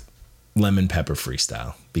liked Lemon Pepper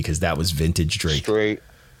Freestyle because that was vintage Drake. Straight.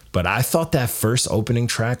 But I thought that first opening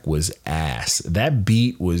track was ass. That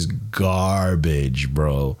beat was garbage,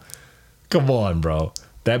 bro. Come on, bro.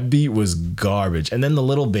 That beat was garbage. And then the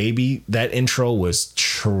Little Baby, that intro was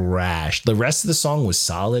trash. The rest of the song was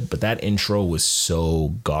solid, but that intro was so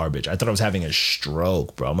garbage. I thought I was having a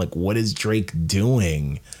stroke, bro. I'm like, what is Drake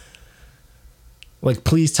doing? Like,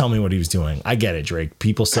 please tell me what he was doing. I get it, Drake.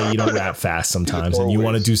 People say you don't rap fast sometimes and you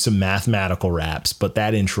want to do some mathematical raps, but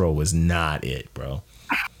that intro was not it, bro.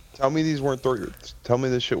 Tell me these weren't tell me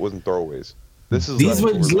this shit wasn't throwaways. These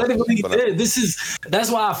were literally there.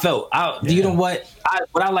 That's why I felt. You know what?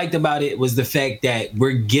 What I liked about it was the fact that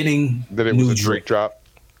we're getting that it was a Drake drop.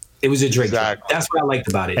 It was a Drake drop. That's what I liked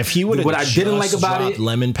about it. If he would have what I didn't like about it,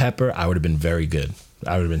 Lemon Pepper, I would have been very good.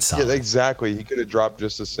 I would have been solid. Yeah, exactly. He could have dropped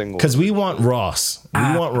just a single. Because we want Ross. We've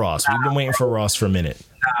been waiting for Ross for a minute.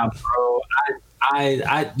 Nah, bro.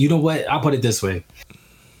 I you know what? I'll put it this way.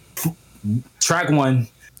 Track 1.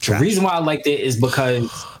 The reason why I liked it is because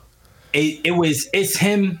it's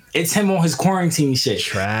him on his quarantine shit.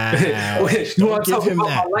 Trash. Don't give him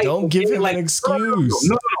that. Don't give him an excuse.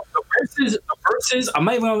 No. The verses.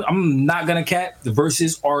 I'm not gonna cap. The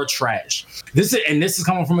verses are trash. This is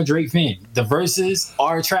coming from a Drake fan. The verses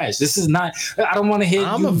are trash. This is not. I don't want to hear.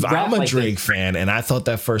 I'm a Drake fan, and I thought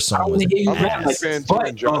that first song was ass.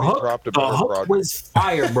 But the hook was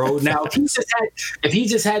fire, bro. Now if he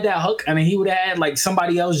just had that hook, I mean, he would have had like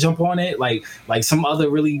somebody else jump on it, like some other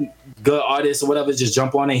really good artist or whatever, just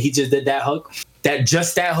jump on it. He just did that hook,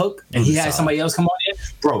 and he had somebody else come on it,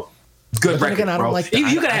 bro. Good record, again, I don't like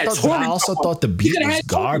that. I also thought the beat was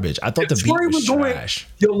garbage. I thought the beat was trash.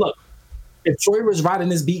 Yo, look, if Tory was riding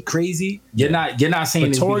this beat crazy, you're not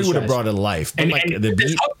saying. But Tory would have brought it to life. But and the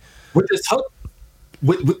beat with this hook,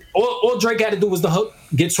 all Drake had to do was the hook,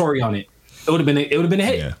 get Tory on it. It would have been a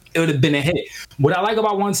hit. Yeah. It would have been a hit. What I like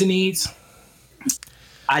about Wants and Needs,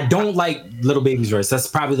 I don't like Little Baby's verse. That's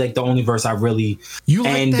probably like the only verse I really. You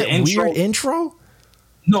like that weird intro?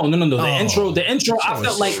 No. The intro. I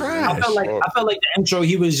felt like the intro.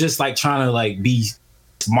 He was just like trying to like be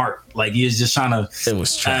smart. Like he was just trying to. It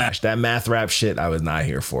was trash. That math rap shit, I was not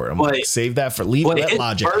here for it. I'm But- like, save that for let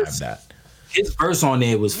Logic have that. His verse on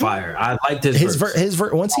there was fire. I liked his verse. His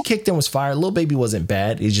verse once he kicked in was fire. Lil Baby wasn't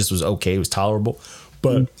bad. It just was okay. It was tolerable.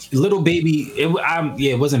 But Little Baby,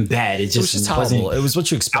 it wasn't bad. It it was just tolerable. It was what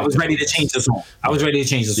you expected. I was ready to change the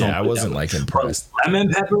song. Yeah, I wasn't like impressed. Lemon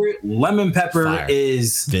Pepper Fire.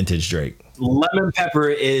 is Vintage Drake. Lemon Pepper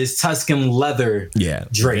is Tuscan Leather. Yeah,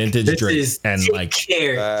 Drake. vintage This Drake, is and Take like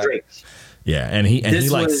Care Drake. yeah, and he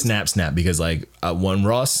like was- snap because like when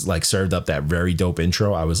Ross like served up that very dope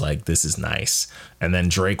intro, I was like, this is nice. And then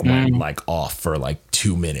Drake went like off for like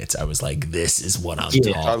 2 minutes. I was like, this is what I'm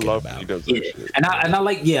Yeah. I talking love when about. he does that Yeah, shit. and I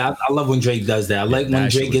like I love when Drake does that. I like when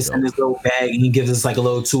that shit Drake was gets in dope. his little bag and he gives us like a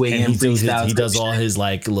little 2 And a.m. freestyle. he does all his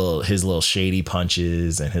like little shady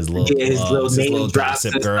punches and his little Yeah, his little his name little drops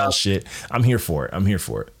gossip and girl stuff. shit. I'm here for it.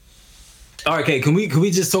 All right, okay, can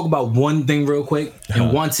we just talk about one thing real quick?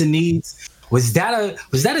 And wants and needs. Was that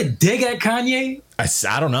a dig at Kanye?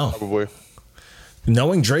 I don't know. Probably.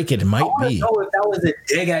 Knowing Drake, it I might want to be. know if that was a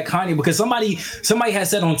dig at Kanye because somebody had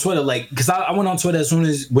said on Twitter, like, because I went on Twitter as soon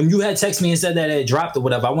as when you had texted me and said that it dropped or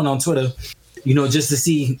whatever. I went on Twitter, just to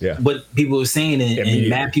see what people were saying, and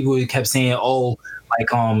mad people kept saying, oh,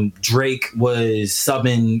 like Drake was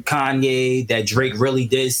subbing Kanye, that Drake really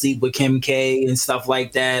did sleep with Kim K and stuff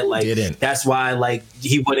like that. Like Didn't. that's why like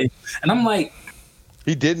he wouldn't. And I'm like,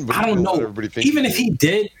 He didn't, but I don't know. everybody thinks Even if he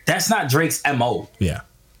did, that's not Drake's MO. Yeah.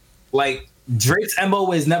 Like Drake's MO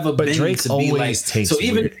has never But been Drake to always be like takes so.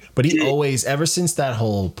 Even weird, but he always ever since that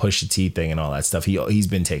whole Pusha T thing and all that stuff, he's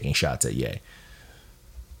been taking shots at Ye.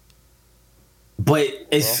 But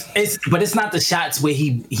it's not the shots where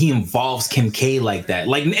he involves Kim K like that.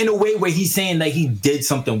 Like in a way where he's saying that he did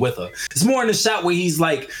something with her. It's more in the shot where he's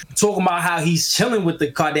like talking about how he's chilling with the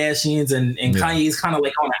Kardashians and Kanye's kind of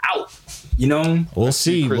like on the out. We'll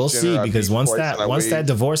see. Kris We'll Jenner see because beat once twice that and I once waved. that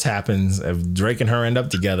divorce happens, if Drake and her end up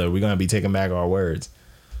together, we're gonna be taking back our words.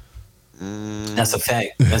 That's a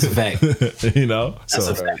fact. That's a fact. That's a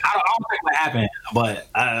fact. I don't think what happened, but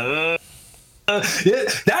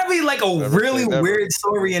that'd be like a really weird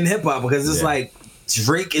story in hip hop because it's like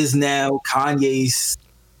Drake is now Kanye's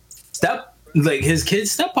his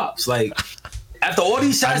kids' step pops. Like after all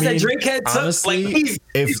these shots that Drake had took, honestly, like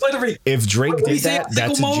he's literally. if Drake what did he say that, on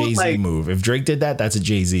that's a Sicko Mode? Jay-Z Like- move. If Drake did that, that's a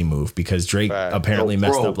Jay-Z move because Drake Fact. apparently Yo,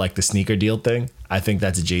 messed bro. up like the sneaker deal thing. I think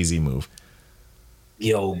that's a Jay-Z move.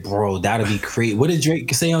 Yo, bro, that'd be crazy. What did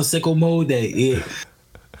Drake say on Sicko Mode? That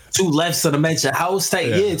 2 lefts and I'm at your house.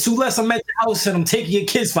 Like, 2 lefts I'm at your house and I'm taking your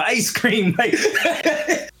kids for ice cream. Like,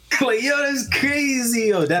 like yo, that's crazy.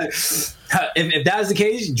 Yo, that if that was the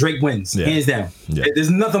case, Drake wins, hands down. Yeah. There's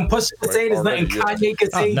nothing Pusha can say. There's nothing Kanye can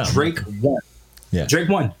say. no, Drake won. Yeah. Drake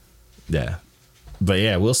won. Yeah. But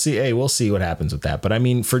yeah, we'll see. Hey, we'll see what happens with that. But I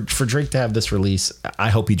mean, for Drake to have this release, I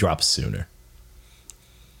hope he drops sooner.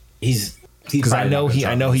 Because I know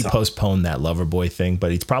he postponed that Loverboy thing,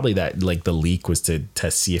 but it's probably that like the leak was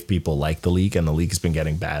to see if people like the leak, and the leak has been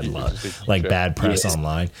getting bad bad press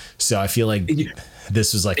online. So I feel like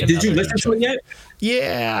this was like. Did you listen to it yet?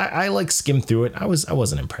 Yeah, I like skimmed through it. I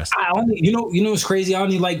wasn't impressed. I only what's crazy. I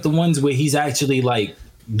only like the ones where he's actually like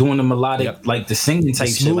doing the melodic, like the singing type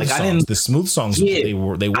shit. Like the smooth songs. Yeah, they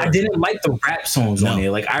were. I didn't like the rap songs on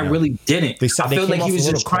there. Like I really didn't. I felt like he was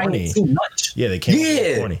just trying too much. Yeah, they came off a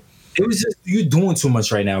little corny. It was just you're doing too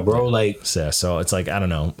much right now, bro. Like so it's like I don't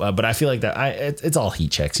know, but I feel like that it's all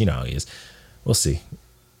heat checks. You know how he is. We'll see.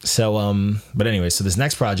 So but anyway, so this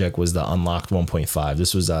next project was the Unlocked 1.5.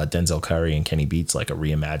 This was Denzel Curry and Kenny Beats, like a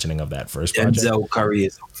reimagining of that first project. Denzel Curry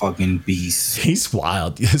is a fucking beast. He's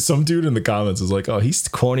wild. Some dude in the comments was like, "Oh, he's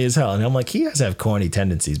corny as hell," and I'm like, he has to have corny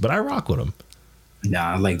tendencies, but I rock with him.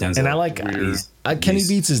 Nah, I like Denzel. And I like Kenny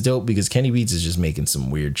Beats is dope because Kenny Beats is just making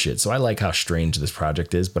some weird shit. So I like how strange this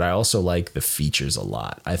project is, but I also like the features a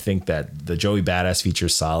lot. I think that the Joey Badass feature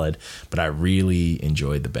is solid, but I really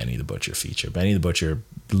enjoyed the Benny the Butcher feature. Benny the Butcher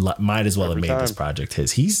might as well have made this project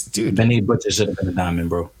his. Benny the Butcher should have been a diamond,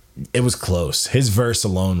 bro. It was close. His verse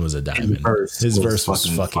alone was a diamond. His verse was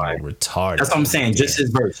fucking retarded. That's what I'm saying. Just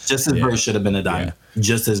his verse. Just his verse should have been a diamond.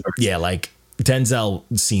 Just his verse. Yeah, like Denzel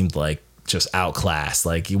seemed like just outclassed.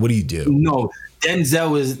 Like, what do you do? No,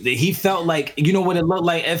 Denzel he felt like, you know what it looked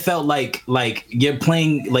like? It felt like you're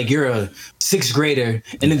playing, like you're a 6th grader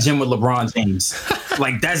in the gym with LeBron James.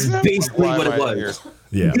 Like that's basically what it was.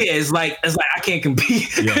 Yeah, it's like I can't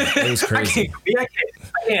compete. Yeah, it was crazy. I can't compete.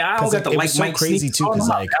 I don't got to like so Mike crazy too, because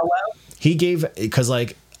like he gave, because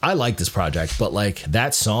like I like this project, but like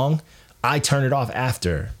that song, I turn it off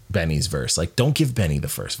after Benny's verse. Like, don't give Benny the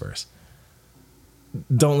first verse.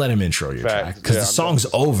 don't let him intro your track because the song's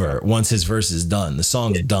over once his verse is done. The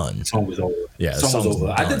song's done. The song was over. Yeah, the song was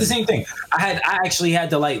over. I did the same thing. I actually had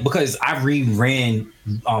to like because I reran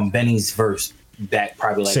Benny's verse back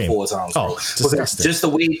probably like 4 times. Oh, just the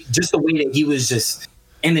way that he was just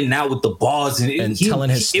in and out with the bars and telling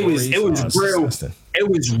his stories. It was real. Disgusting. It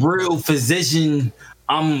was real physician.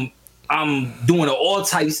 I'm doing an all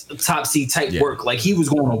top C type work. Like he was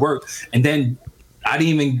going to work, and then I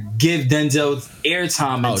didn't even give Denzel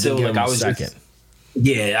airtime until like I was second.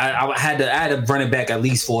 I had to run it back at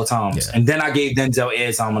least 4 times, and then I gave Denzel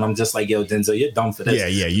airtime, and I'm just like, yo, Denzel, you're dumb for this.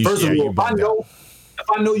 First of all, if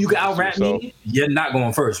I know you can out rap me, you're not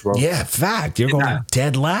going first, bro. Yeah, fact. You're going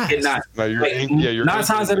dead last. You're not. No, you're 9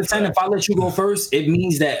 times out of 10, if I let you go first, it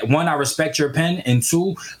means that 1, I respect your pen, and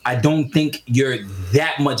 2, I don't think you're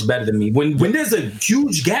that much better than me. When there's a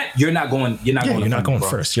huge gap, you're not going. You're not going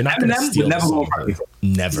first. You're not going to steal. Never go first.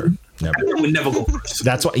 Never. Would never go first.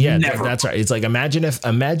 That's what. Yeah, that's right. It's like imagine if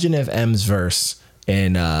M's verse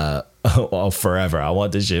in Forever. I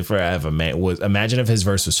want this shit forever, man. Imagine if his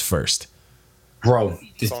verse was first. Bro,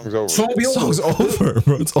 song's over. Song's over,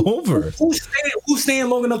 bro. It's over. Who's staying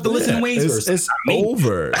long enough to listen to Wayne's verse? It's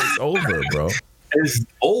over. It's over, bro. It's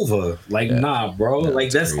over. Like, nah, bro. Like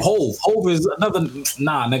that's Hove. Hove is another.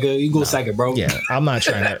 Nah, nigga, you go second, bro. Yeah, I'm not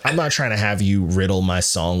trying to have you riddle my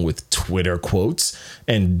song with Twitter quotes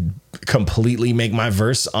and completely make my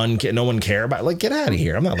verse no one care about. Like, get out of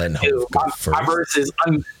here. I'm not letting Hove go first.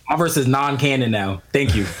 My verse is non-canon now.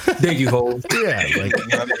 Thank you, Hove. Yeah, like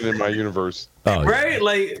not even in my universe. Oh, right? Yeah.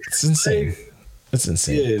 Like it's insane. Like, it's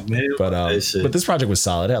insane. Yeah, man. But this project was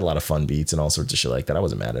solid. It had a lot of fun beats and all sorts of shit like that. I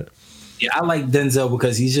wasn't mad at it. Yeah, I like Denzel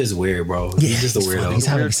because he's just weird, bro. He's just a weirdo. He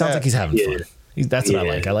sounds like he's having fun. That's what I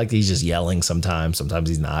like. I like that he's just yelling sometimes. Sometimes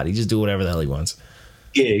he's not. He just do whatever the hell he wants.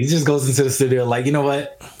 Yeah, he just goes into the studio like, you know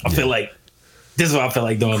what? I feel like this is what I feel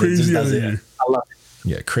like doing. Crazy just does it. I love it.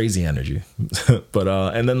 Yeah, crazy energy. But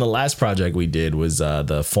and then the last project we did was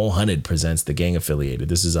the 400 presents the Gang Affiliated.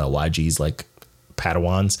 This is YG's like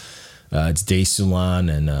Padawans. It's Day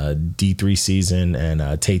Sulan and D3 Season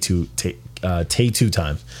and Tay 2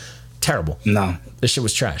 Times. Terrible. No, this shit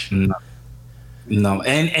was trash. No,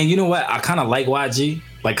 and you know what? I kind of like YG.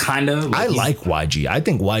 Like kind of. I like YG. I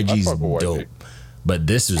think YG's dope. But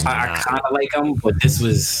this was I kind of like him, but this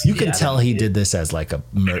was you can tell he did this as like a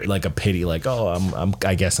pity, like, oh,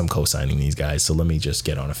 I guess I'm co-signing these guys, so let me just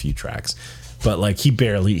get on a few tracks. But like he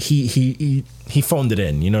barely he phoned it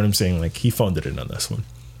in, you know what I'm saying? Like he phoned it in on this one.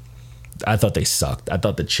 I thought they sucked. I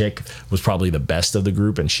thought the chick was probably the best of the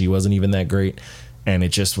group and she wasn't even that great, and it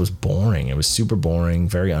just was boring. It was super boring,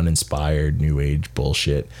 very uninspired, new age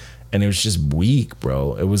bullshit, and it was just weak,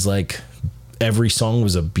 bro. It was like every song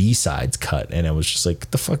was a B-sides cut, and I was just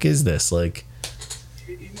like, the fuck is this? Like,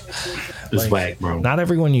 it's whack, bro. Not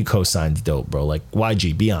everyone you co-sign's dope, bro. Like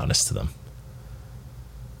YG, be honest to them.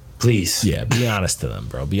 Please. Yeah, be honest to them,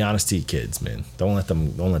 bro. Be honest to your kids, man. Don't let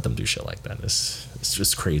them do shit like that. It's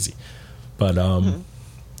just crazy. But and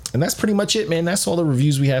that's pretty much it, man. That's all the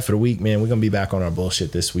reviews we have for the week, man. We're gonna be back on our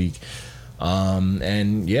bullshit this week.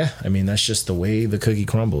 And yeah, I mean, that's just the way the cookie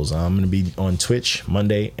crumbles. I'm going to be on Twitch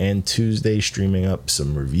Monday and Tuesday, streaming up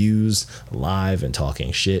some reviews live and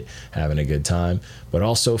talking shit, having a good time. But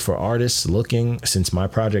also for artists looking, since my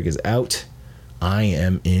project is out, I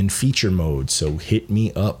am in feature mode. So hit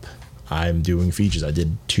me up. I'm doing features. I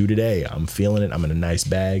did 2 today. I'm feeling it. I'm in a nice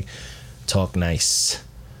bag. Talk nice.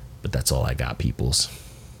 But that's all I got, peoples.